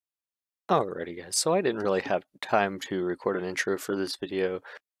Alrighty guys, so I didn't really have time to record an intro for this video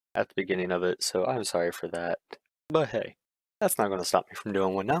at the beginning of it, so I'm sorry for that. But hey, that's not going to stop me from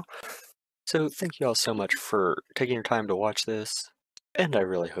doing one now. So thank you all so much for taking your time to watch this, and I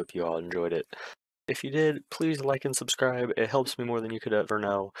really hope you all enjoyed it. If you did, please like and subscribe. It helps me more than you could ever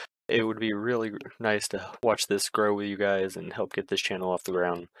know. It would be really nice to watch this grow with you guys and help get this channel off the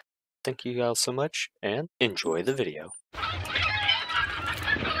ground. Thank you guys so much, and enjoy the video.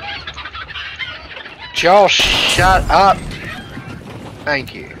 Y'all shut up.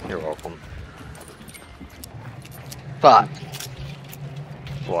 Thank you. You're welcome. But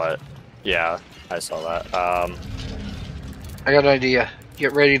What? Yeah, I saw that. I got an idea.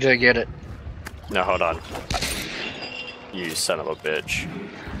 Get ready to get it. No, hold on. You son of a bitch.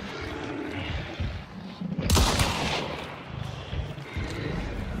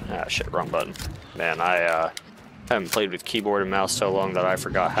 Ah, shit, wrong button. Man, I haven't played with keyboard and mouse so long that I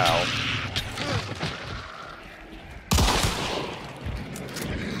forgot how.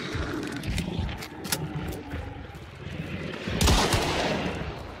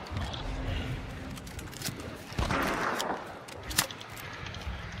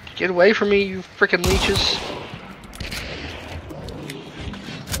 Get away from me, you freaking leeches.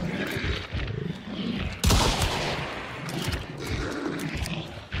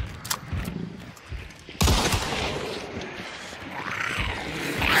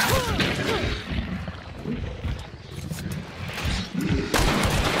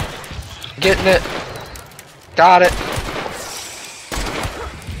 Getting it. Got it.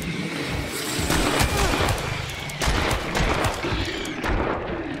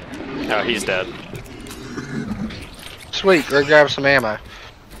 No, he's dead. Sweet, go grab some ammo.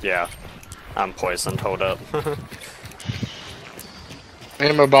 Yeah. I'm poisoned, hold up.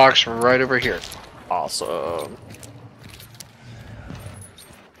 Ammo box right over here. Awesome.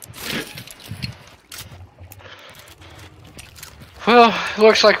 Well,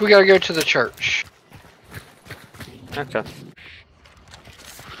 looks like we gotta go to the church. Okay.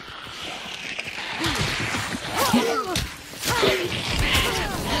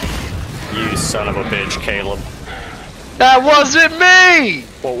 You son of a bitch, Caleb. That wasn't me!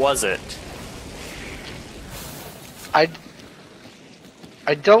 What was it? I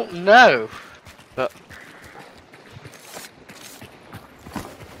don't know.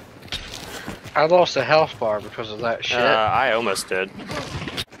 I lost a health bar because of that shit. I almost did.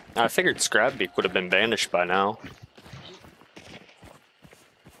 I figured Scrapbeak would have been banished by now.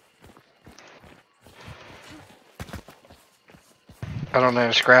 I don't know,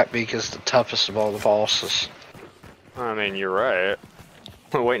 Scrapbeak is the toughest of all the bosses. I mean, you're right.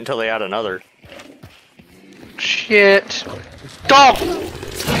 Wait until they add another. Shit. Dog!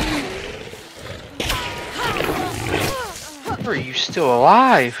 How are you still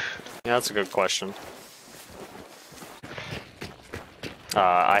alive? Yeah, that's a good question.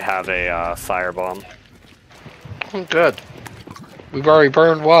 I have a firebomb. Oh, good. We've already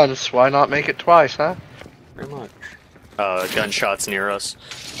burned once, why not make it twice, huh? Pretty much. Gunshots near us.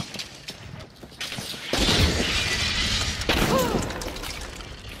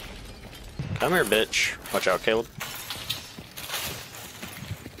 Come here, bitch. Watch out, Caleb.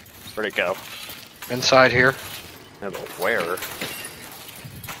 Where'd it go? Inside here. Yeah, but where?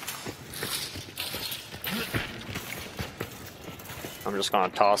 I'm just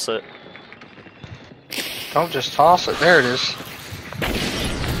gonna toss it. Don't just toss it, there it is.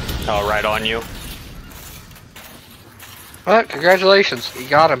 Oh, right on you. Well, congratulations, you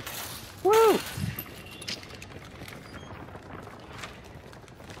got him. Woo!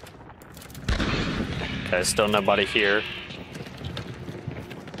 Okay, still nobody here.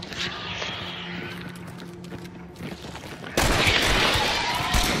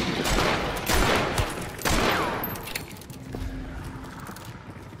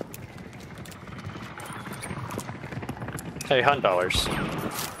 Hey, hunt dollars.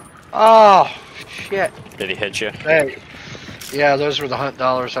 Oh, shit. Did he hit you? Hey. Yeah, those were the hunt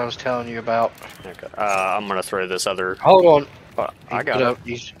dollars I was telling you about. Okay. I'm gonna throw this other. Hold on. Oh, I got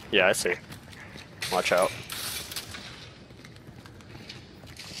it. Yeah, I see. Watch out.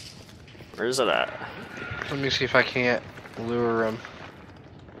 Where is it at? Let me see if I can't lure him.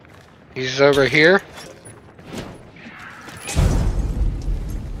 He's over here.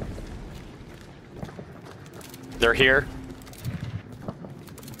 They're here.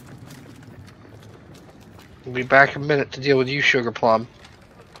 We'll be back in a minute to deal with you, Sugar Plum.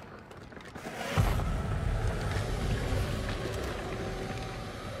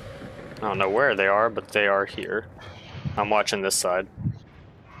 I don't know where they are, but they are here. I'm watching this side.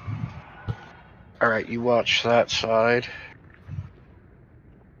 Alright, you watch that side.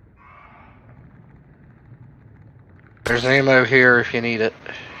 There's ammo here if you need it.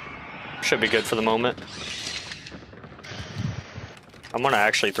 Should be good for the moment. I'm gonna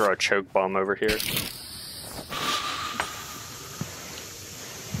actually throw a choke bomb over here.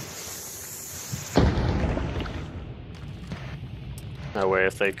 That way,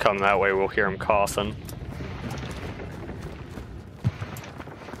 if they come that way, we'll hear them coughing.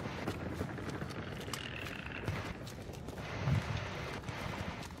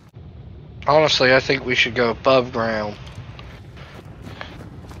 Honestly, I think we should go above ground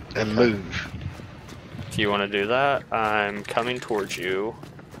and move. If you want to do that, I'm coming towards you.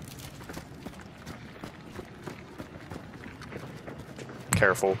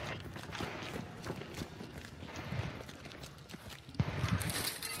 Careful.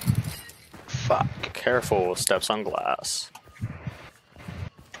 Fuck. Careful, steps on glass.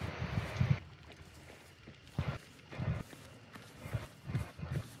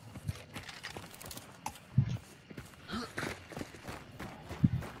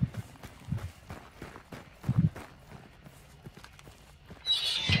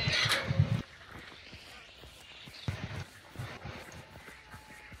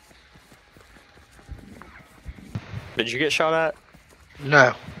 Did you get shot at?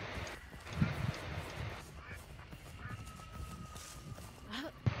 No.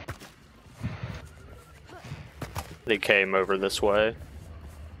 They came over this way.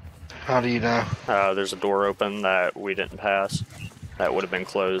 How do you know? There's a door open that we didn't pass. That would have been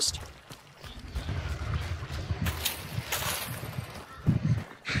closed.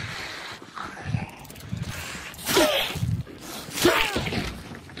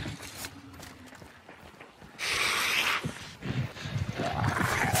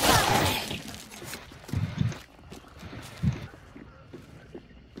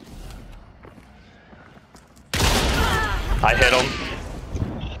 I hit him.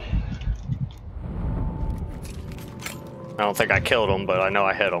 I don't think I killed him, but I know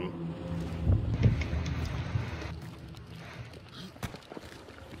I hit him.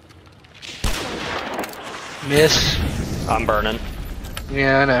 Miss. I'm burning.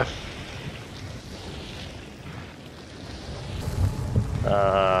 Yeah, I know.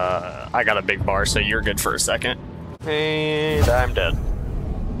 I got a big bar, so you're good for a second. And I'm dead.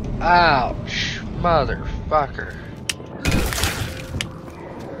 Ouch. Motherfucker.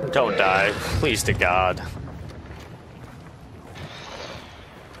 Don't die. Please to God.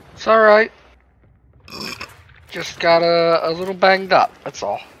 It's alright. Just got a little banged up, that's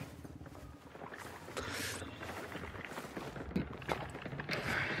all.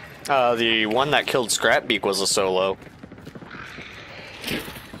 The one that killed Scrapbeak was a solo.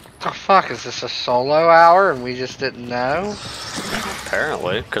 The fuck, is this a solo hour and we just didn't know?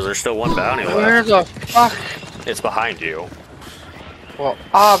 Apparently, because there's still one bounty Where left. the fuck? It's behind you. Well,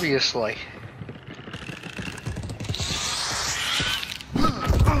 obviously.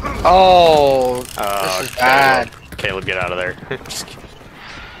 Oh, this is bad. Caleb, get out of there.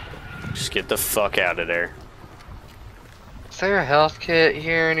 Just get the fuck out of there. Is there a health kit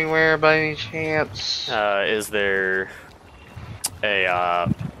here anywhere by any chance? Is there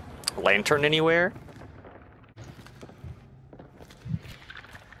a lantern anywhere?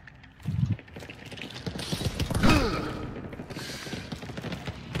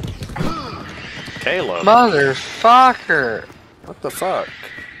 Caleb. Motherfucker. What the fuck?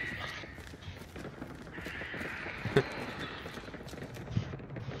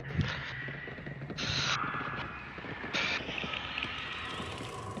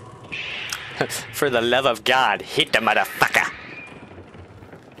 For the love of God, hit the motherfucker!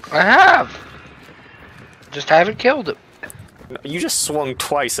 I have. Just haven't killed him. You just swung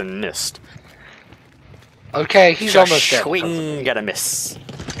twice and missed. Okay, he's almost dead. Swing, gotta miss.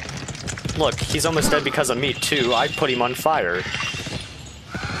 Look, he's almost dead because of me too. I put him on fire.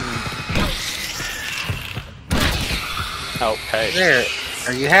 Oh, hey. There.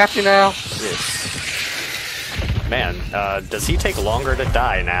 Are you happy now? Yes. Man, does he take longer to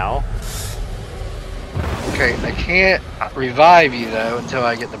die now? Okay, I can't revive you though until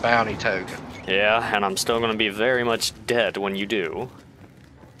I get the bounty token. Yeah, and I'm still gonna be very much dead when you do.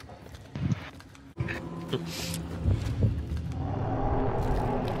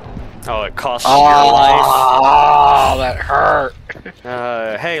 Oh, it costs you your life. Oh, that hurt.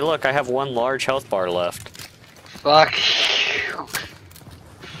 Hey, look, I have one large health bar left. Fuck.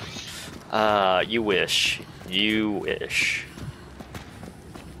 You wish. You wish.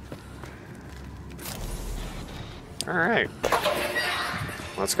 Alright.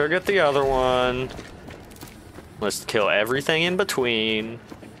 Let's go get the other one. Let's kill everything in between.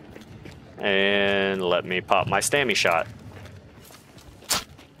 And let me pop my stammy shot.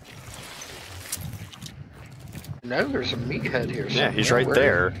 No, there's a meathead here. Yeah, he's somewhere. right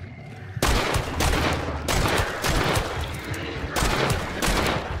there.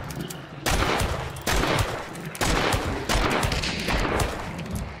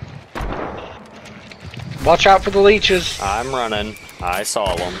 Watch out for the leeches. I'm running. I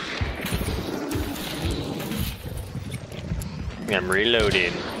saw them. I'm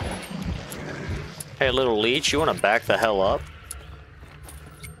reloading. Hey, little leech, you want to back the hell up?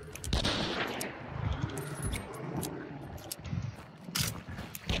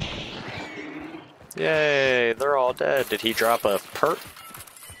 Yay, they're all dead. Did he drop a perk?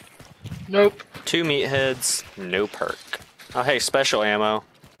 Nope. 2 meatheads, no perk. Oh, hey, special ammo.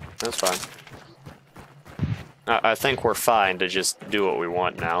 That's fine. I think we're fine to just do what we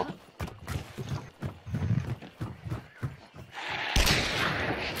want now.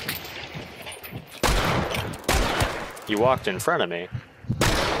 You walked in front of me.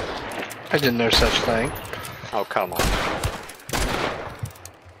 I didn't know such thing. Oh, come on.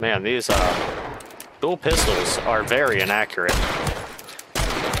 Man, these dual pistols are very inaccurate.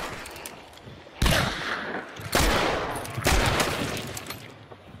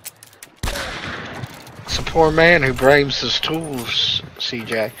 It's a poor man who blames his tools,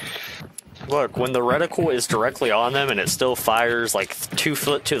 CJ. Look, when the reticle is directly on them and it still fires like 2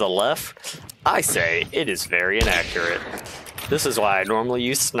 foot to the left, I say it is very inaccurate. This is why I normally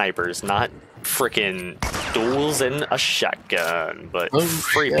use snipers, not frickin' duels and a shotgun. But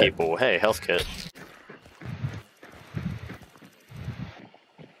free shit. people. Hey, health kit.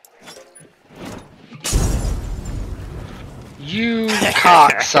 You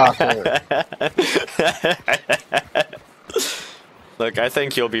cocksucker. Look, I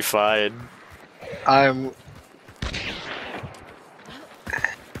think you'll be fine. I'm...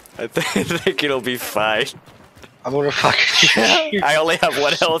 I think it'll be fine. I'm gonna fucking shoot you. I only have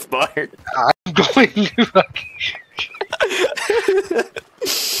 1 health bar. I'm going to fucking shoot.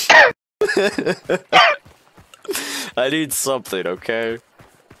 I need something, okay?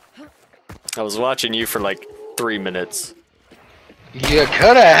 I was watching you for like 3 minutes. You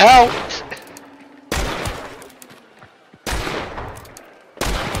coulda helped.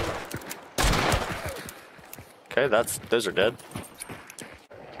 Okay, those are dead.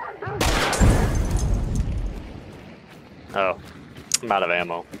 Oh, I'm out of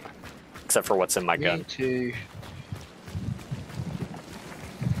ammo. Except for what's in my gun. Me too.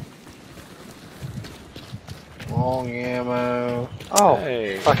 Long ammo. Oh,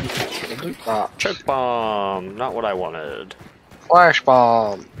 Hey. fucking loot box. Choke bomb! Not what I wanted. Flash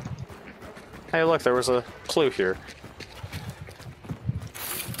bomb. Hey, look, there was a clue here.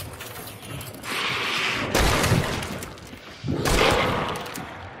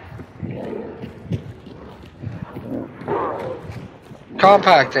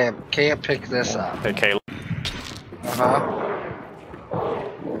 Compact amp. Can't pick this up. Hey, Caleb.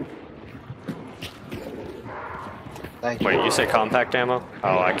 Thank you. Wait, you say compact ammo?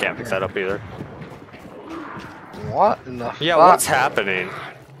 Oh, I can't pick that up either. What in the Yeah, fuck? what's happening?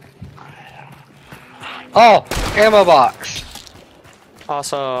 Oh, ammo box.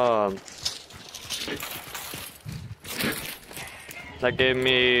 Awesome. That gave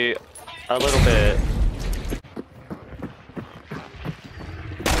me a little bit.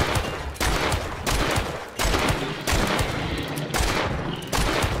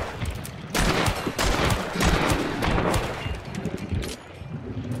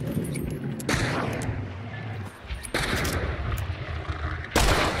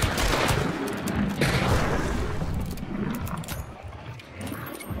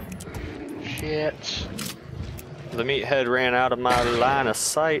 Shit. The meathead ran out of my line of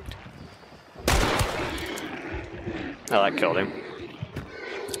sight. Oh, that killed him.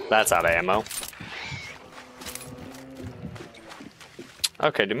 That's out of ammo.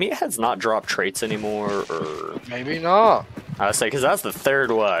 Okay, do meatheads not drop traits anymore, or... Maybe not. I would say, because that's the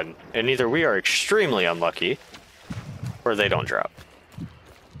 3rd one, and either we are extremely unlucky, or they don't drop.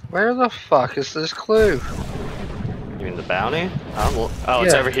 Where the fuck is this clue? You mean the bounty? Oh,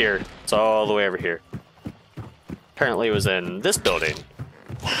 it's Yeah. over here. It's all the way over here. Apparently it was in this building.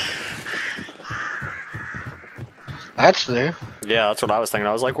 That's new. Yeah, that's what I was thinking.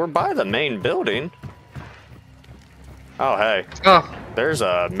 I was like, we're by the main building. Oh, hey. Oh, There's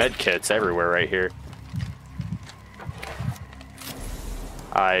med kits everywhere right here.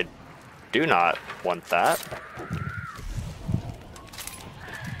 I do not want that.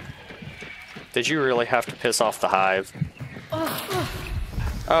 Did you really have to piss off the hive?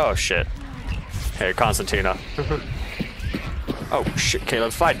 Oh, shit. Hey, Constantina. Oh, shit, Caleb,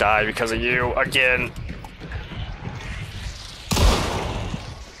 if I die because of you again.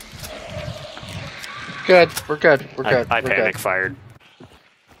 good. We're good. We're good. I We're panic good. fired.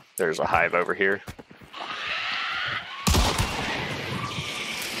 There's a hive over here.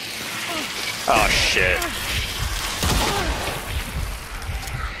 Oh shit.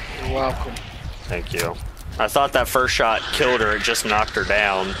 You're welcome. Thank you. I thought that first shot killed her, it just knocked her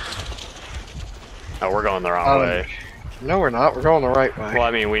down. Oh, we're going the wrong way. No, we're not. We're going the right way. Well,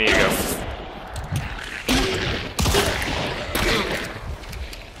 I mean, we need to go.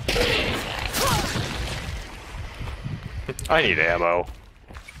 I need ammo.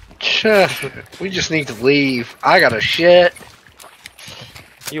 We just need to leave. I gotta shit.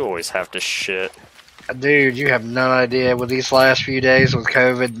 You always have to shit. Dude, you have no idea with these last few days with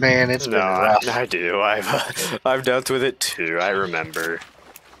COVID, man. It's been rough. I do. I've dealt with it too. I remember.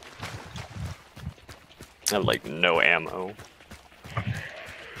 I have like no ammo.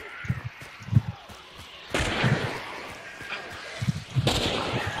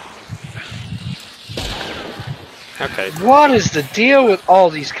 Okay. What is the deal with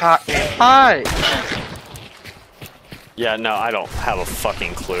all these cocktail pies? Yeah, no, I don't have a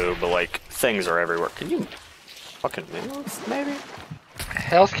fucking clue, but like things are everywhere. Can you fucking move, maybe?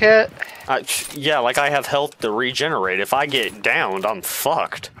 Health kit? Yeah, like I have health to regenerate. If I get downed, I'm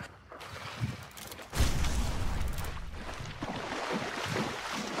fucked.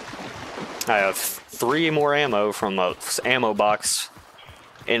 I have 3 more ammo from a ammo box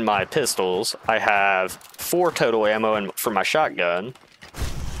in my pistols. I have 4 total ammo for my shotgun.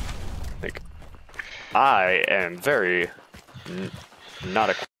 Like, I am very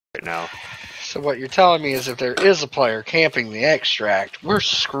not equipped right now. So what you're telling me is if there is a player camping the extract, we're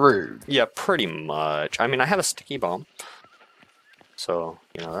screwed. Yeah, pretty much. I mean, I have a sticky bomb. So,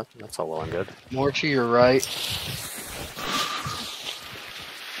 you know, that's all well and good. More to your right.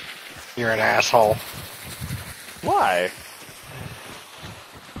 You're an asshole. Why?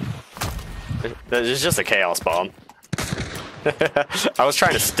 It's just a chaos bomb. I was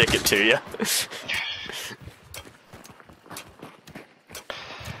trying to stick it to you.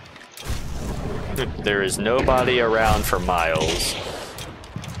 There is nobody around for miles.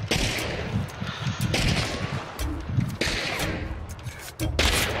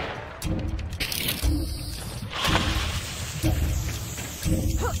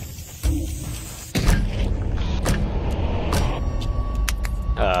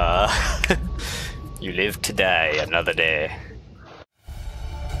 You live to die another day.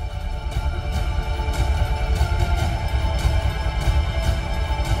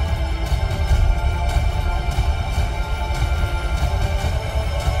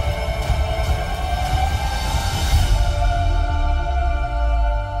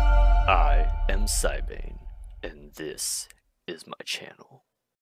 I am Siebane, and this